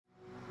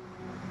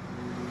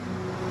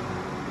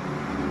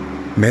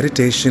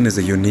Meditation is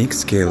a unique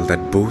skill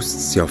that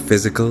boosts your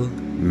physical,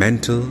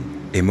 mental,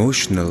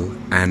 emotional,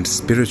 and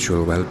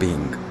spiritual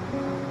well-being.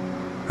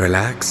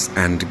 Relax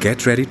and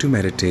get ready to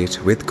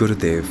meditate with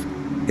Gurudev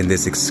in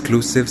this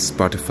exclusive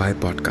Spotify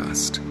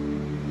podcast.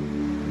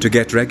 To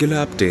get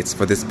regular updates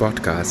for this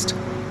podcast,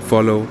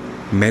 follow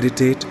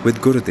Meditate with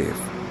Gurudev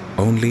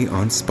only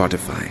on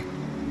Spotify.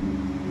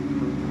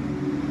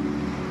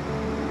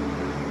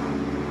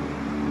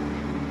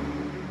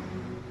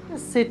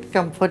 Sit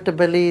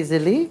comfortably,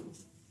 easily.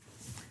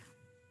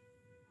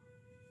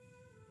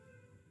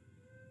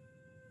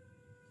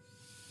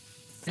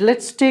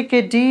 Let's take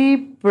a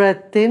deep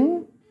breath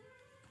in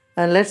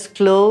and let's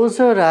close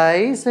our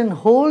eyes and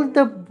hold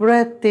the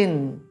breath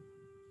in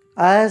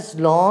as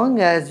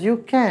long as you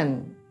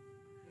can.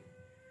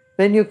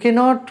 When you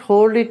cannot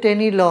hold it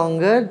any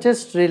longer,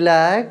 just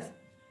relax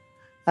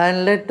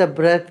and let the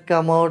breath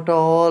come out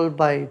all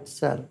by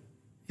itself.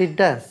 It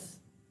does.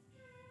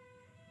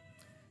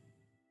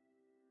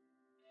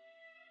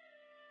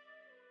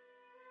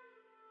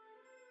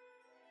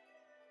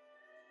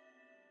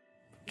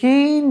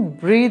 Again,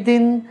 breathe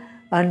in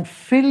and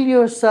fill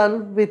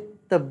yourself with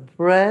the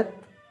breath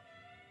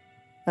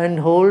and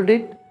hold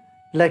it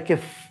like a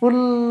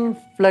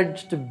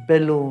full-fledged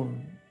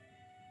balloon,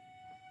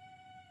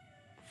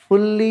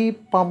 fully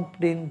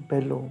pumped in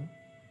balloon.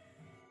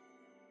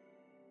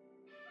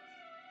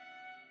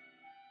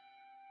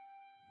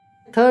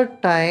 Third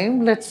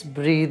time, let's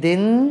breathe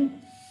in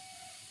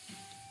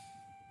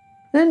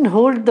and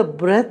hold the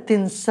breath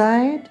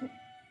inside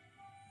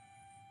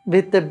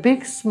with a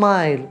big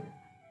smile.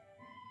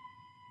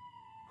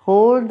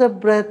 Hold the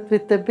breath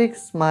with a big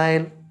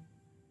smile.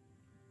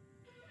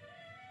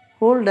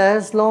 Hold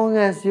as long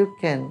as you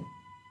can.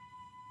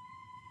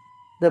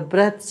 The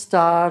breath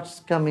starts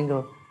coming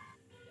out.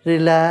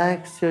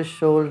 Relax your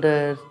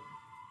shoulders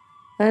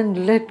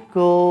and let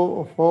go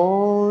of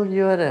all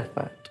your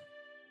effort.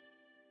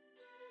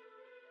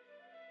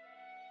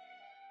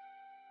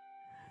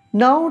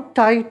 Now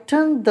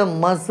tighten the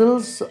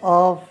muscles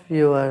of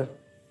your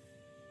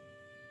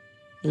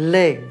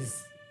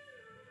legs,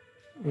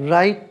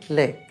 right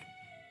leg,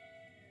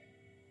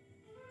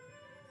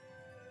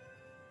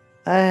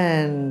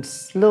 and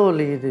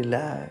slowly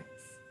relax.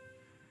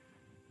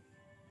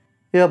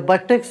 Your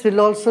buttocks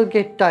will also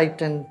get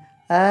tightened.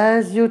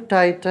 As you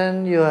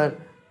tighten your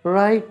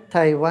right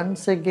thigh,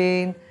 once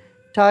again,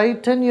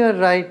 tighten your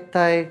right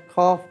thigh,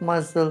 calf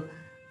muscle,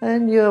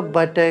 and your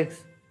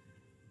buttocks,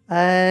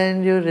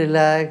 and you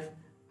relax,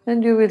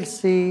 and you will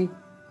see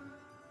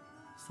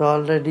it's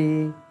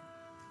already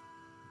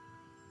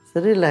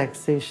the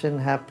relaxation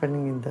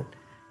happening in that.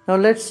 Now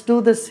let's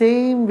do the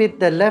same with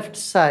the left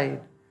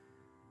side.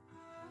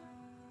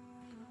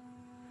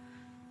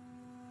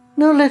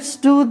 Now let's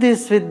do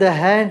this with the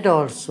hand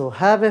also.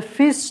 Have a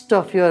fist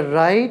of your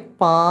right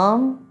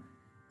palm.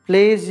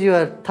 Place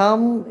your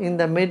thumb in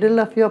the middle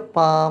of your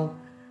palm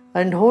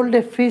and hold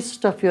a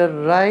fist of your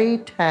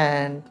right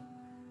hand.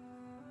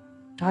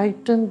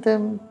 Tighten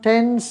them,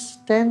 tense,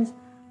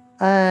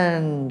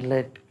 and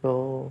let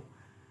go.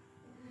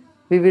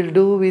 We will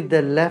do with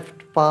the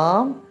left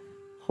palm.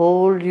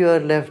 Hold your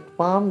left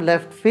palm,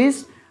 left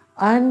fist,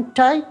 and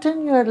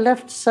tighten your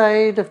left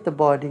side of the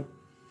body.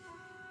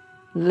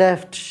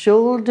 Left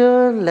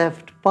shoulder,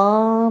 left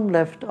palm,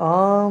 left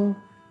arm,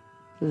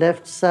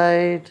 left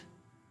side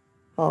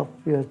of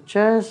your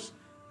chest.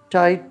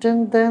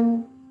 Tighten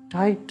them,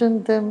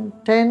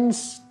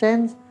 tense,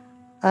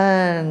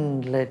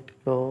 and let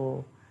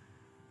go.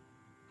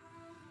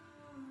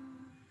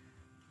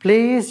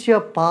 Place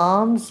your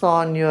palms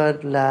on your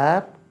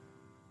lap,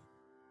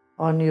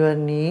 on your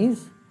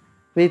knees,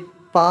 with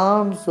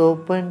palms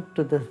open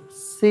to the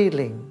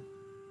ceiling,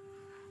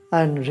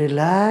 and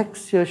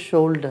relax your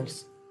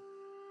shoulders.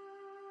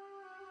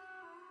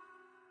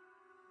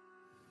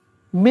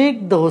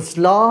 Make those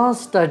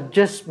last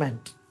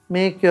adjustments.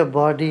 Make your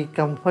body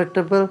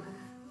comfortable.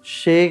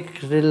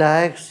 Shake,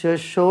 relax your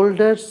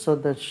shoulders so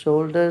the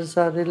shoulders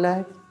are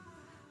relaxed.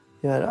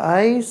 Your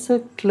eyes are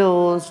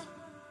closed.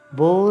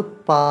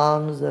 Both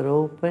palms are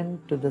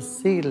open to the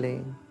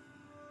ceiling.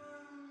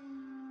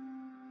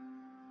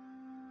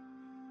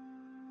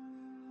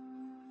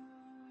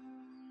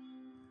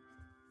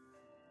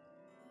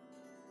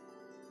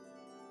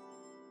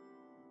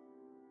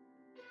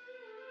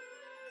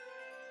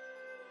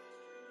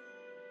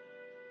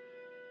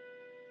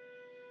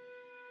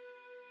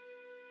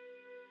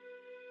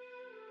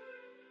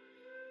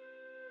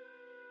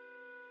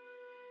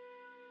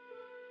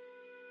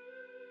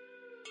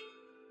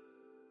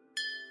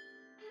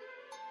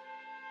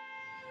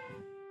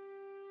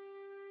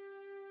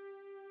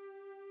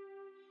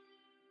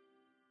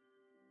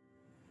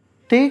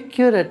 Take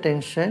your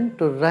attention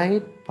to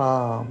right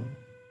palm.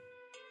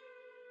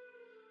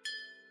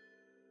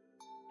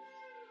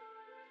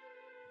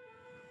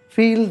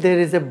 Feel there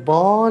is a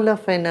ball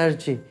of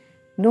energy.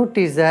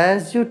 Notice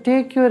as you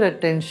take your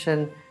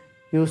attention,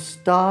 you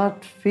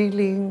start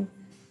feeling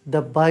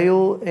the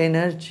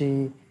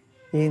bioenergy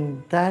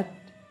in that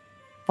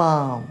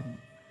palm.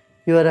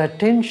 Your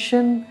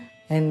attention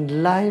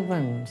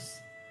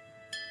enlivens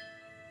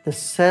the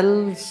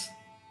cells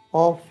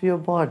of your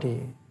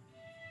body.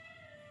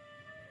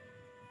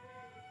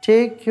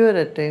 Take your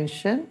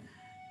attention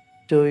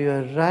to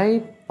your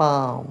right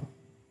palm.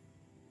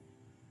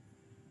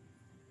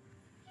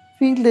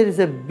 Feel there is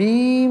a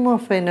beam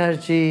of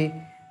energy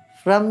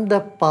from the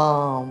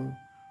palm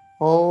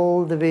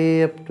all the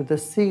way up to the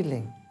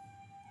ceiling.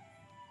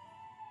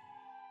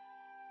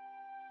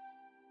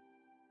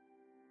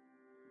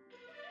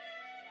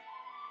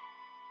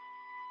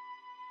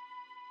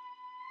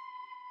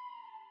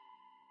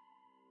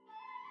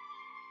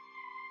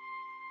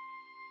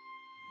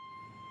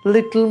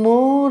 Little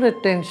more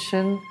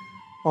attention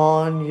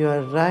on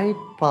your right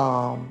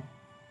palm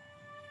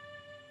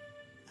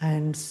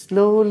and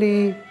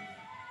slowly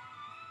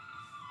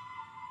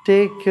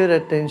take your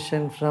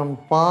attention from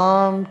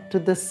palm to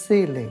the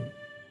ceiling.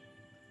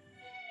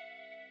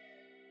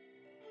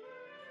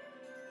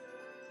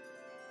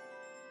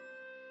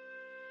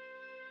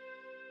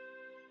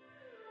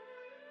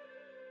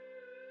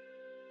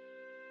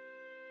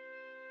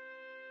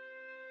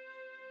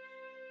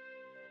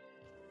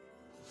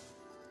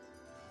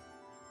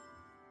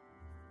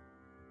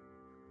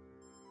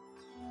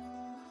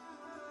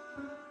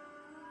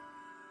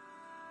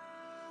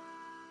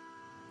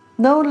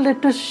 Now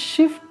let us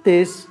shift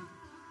this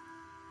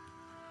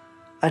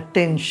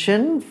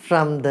attention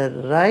from the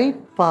right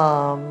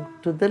palm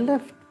to the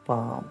left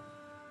palm.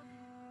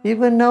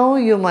 Even now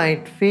you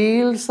might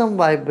feel some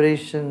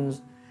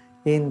vibrations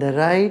in the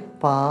right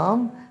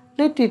palm.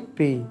 Let it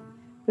be.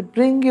 But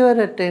bring your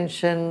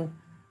attention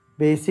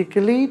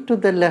basically to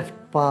the left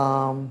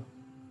palm.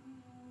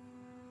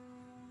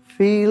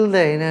 Feel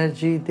the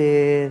energy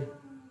there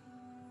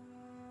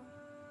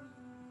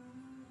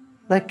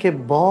like a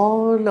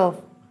ball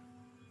of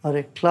or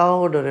a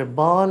cloud or a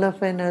ball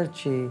of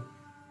energy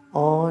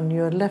on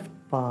your left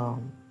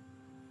palm.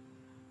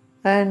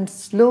 And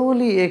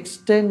slowly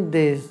extend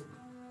this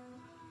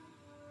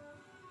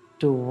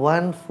to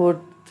 1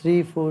 foot,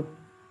 3 foot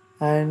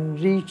and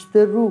reach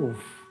the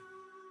roof.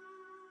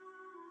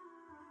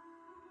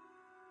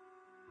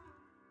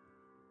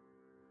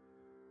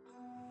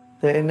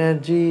 The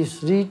energy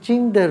is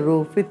reaching the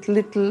roof with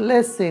little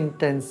less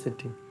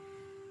intensity.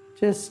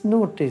 Just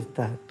notice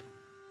that.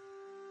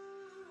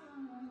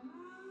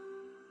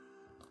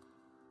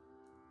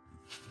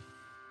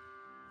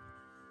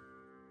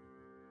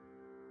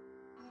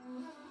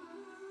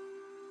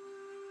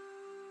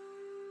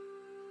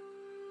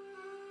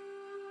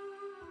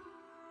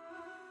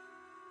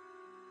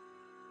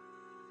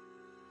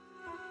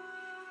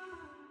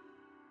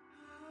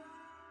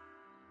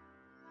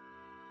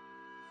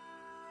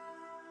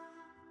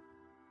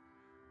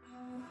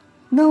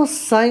 Now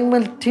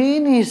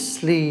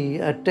simultaneously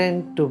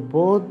attend to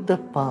both the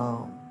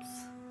palms.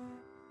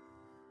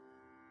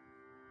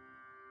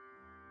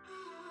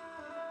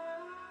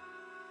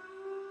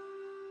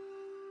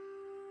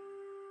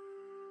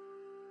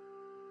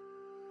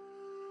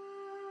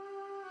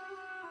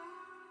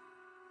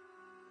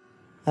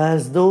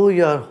 As though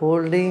you are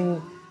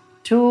holding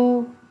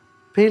two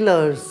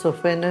pillars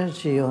of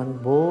energy on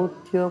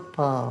both your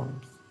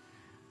palms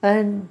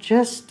and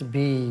just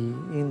be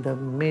in the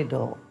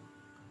middle.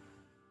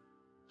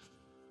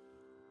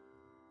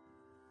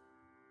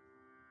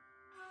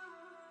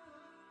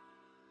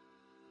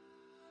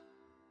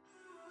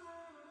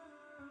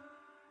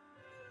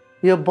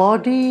 Your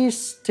body is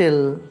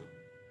still.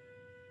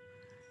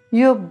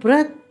 Your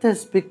breath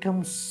has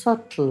become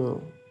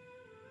subtle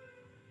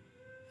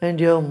and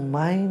your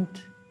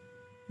mind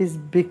is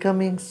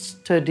becoming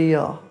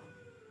steadier.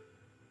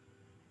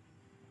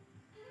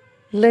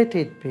 Let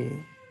it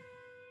be.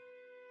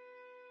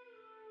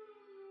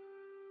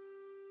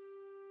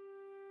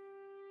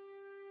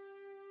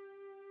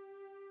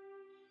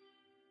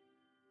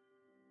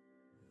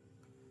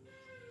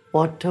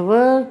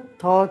 Whatever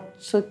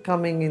thoughts are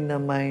coming in the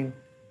mind,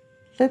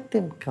 let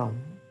them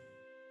come.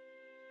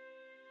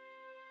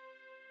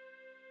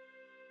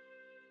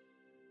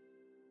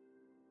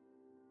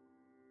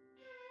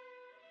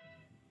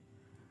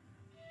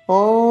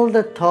 All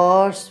the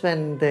thoughts,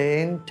 when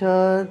they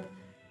enter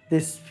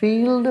this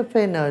field of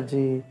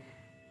energy,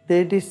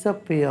 they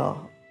disappear.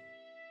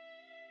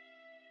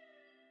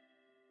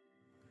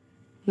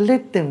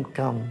 Let them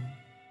come.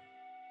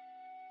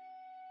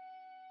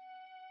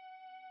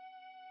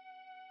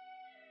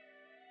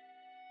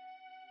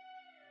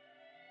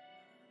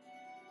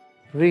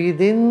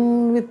 Breathe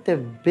in with a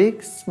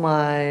big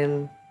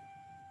smile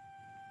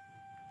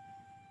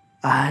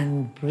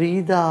and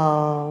breathe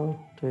out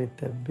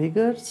with a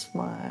bigger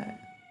smile.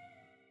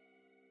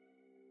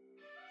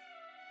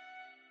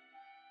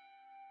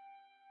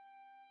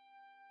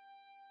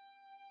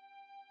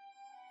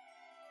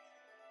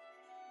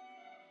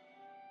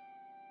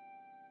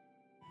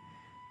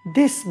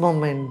 This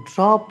moment,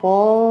 drop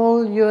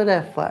all your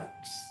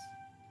efforts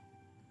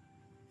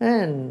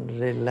and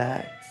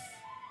relax.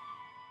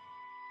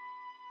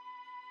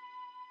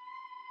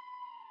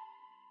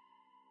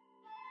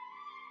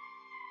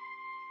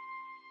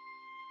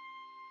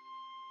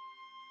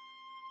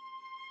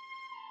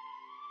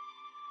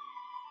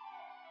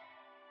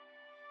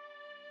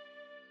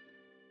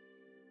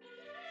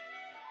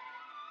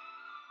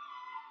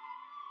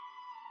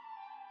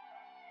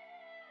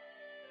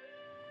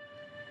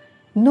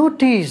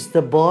 Notice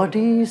the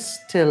body is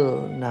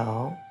still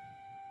now,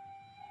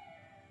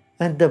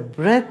 and the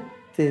breath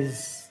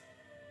is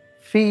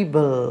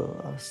feeble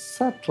or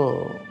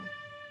subtle.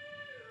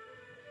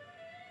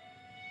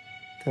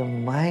 The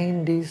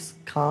mind is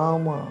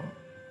calmer.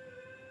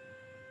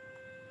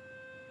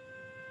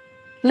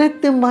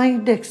 Let the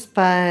mind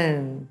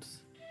expand.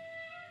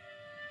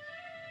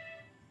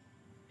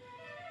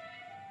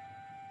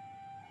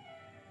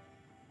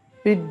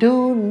 We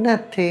do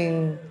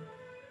nothing,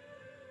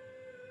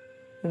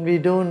 and we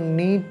don't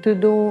need to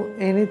do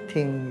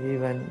anything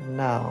even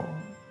now.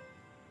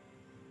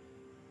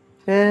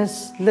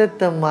 Just let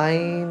the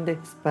mind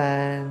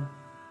expand,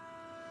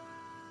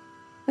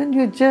 and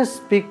you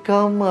just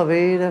become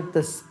aware of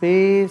the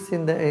space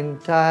in the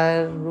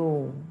entire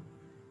room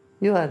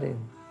you are in.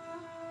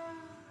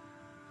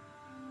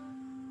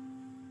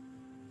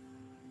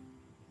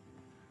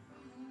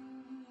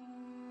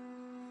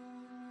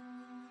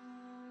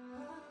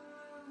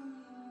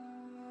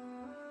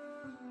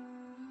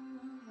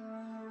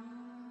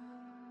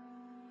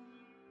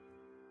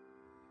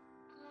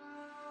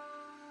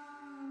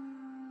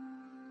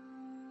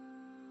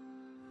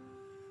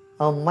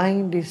 Our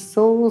mind is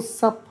so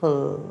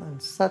supple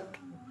and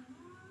subtle.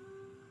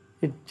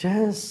 It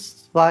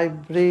just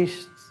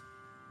vibrates.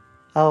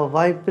 Our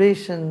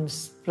vibration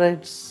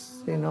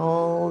spreads in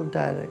all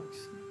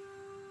directions.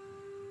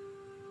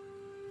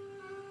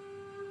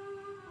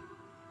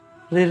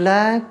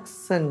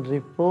 Relax and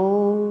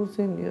repose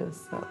in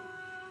yourself.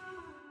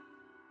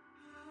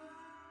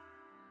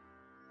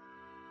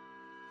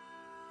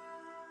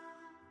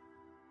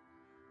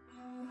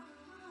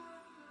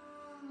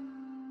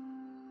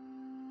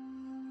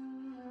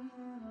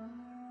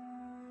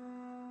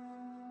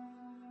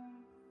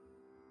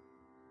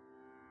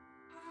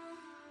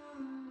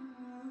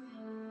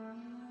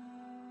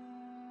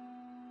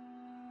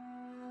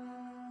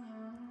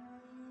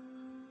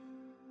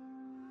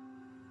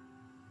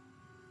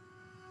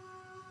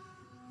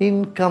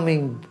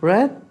 Incoming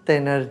breath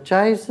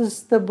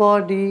energizes the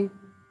body,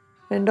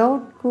 and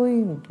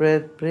outgoing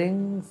breath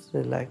brings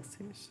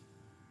relaxation.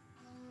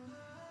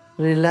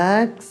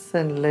 Relax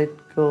and let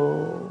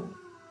go.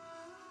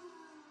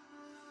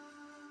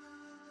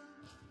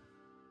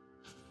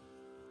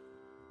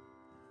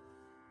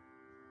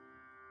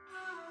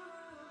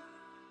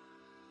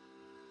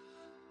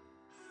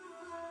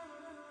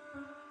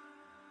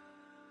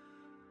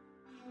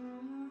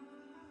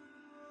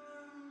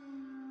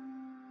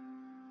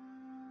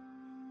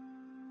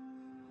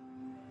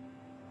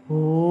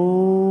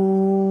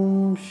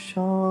 Om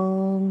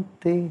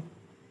Shanti,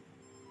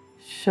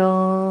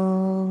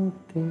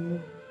 Shanti,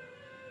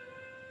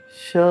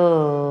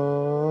 Shanti.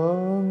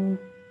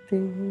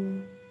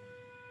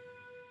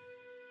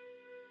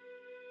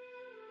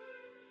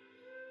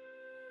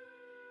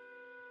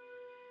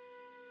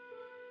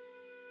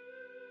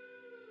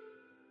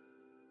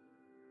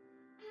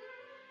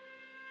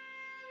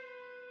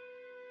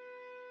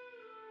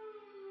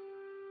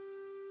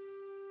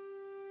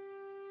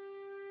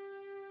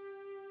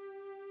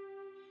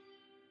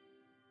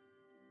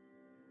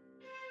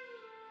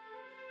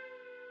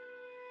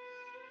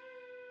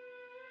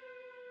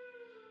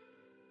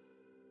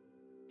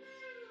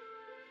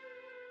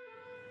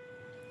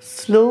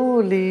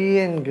 Slowly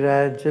and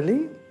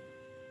gradually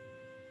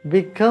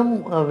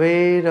become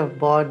aware of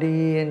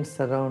body and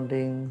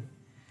surrounding.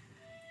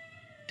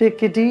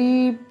 Take a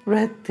deep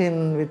breath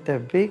in with a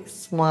big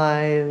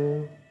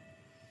smile.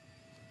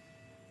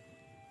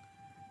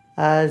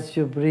 As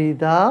you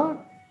breathe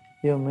out,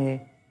 you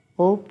may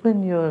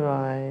open your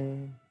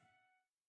eyes.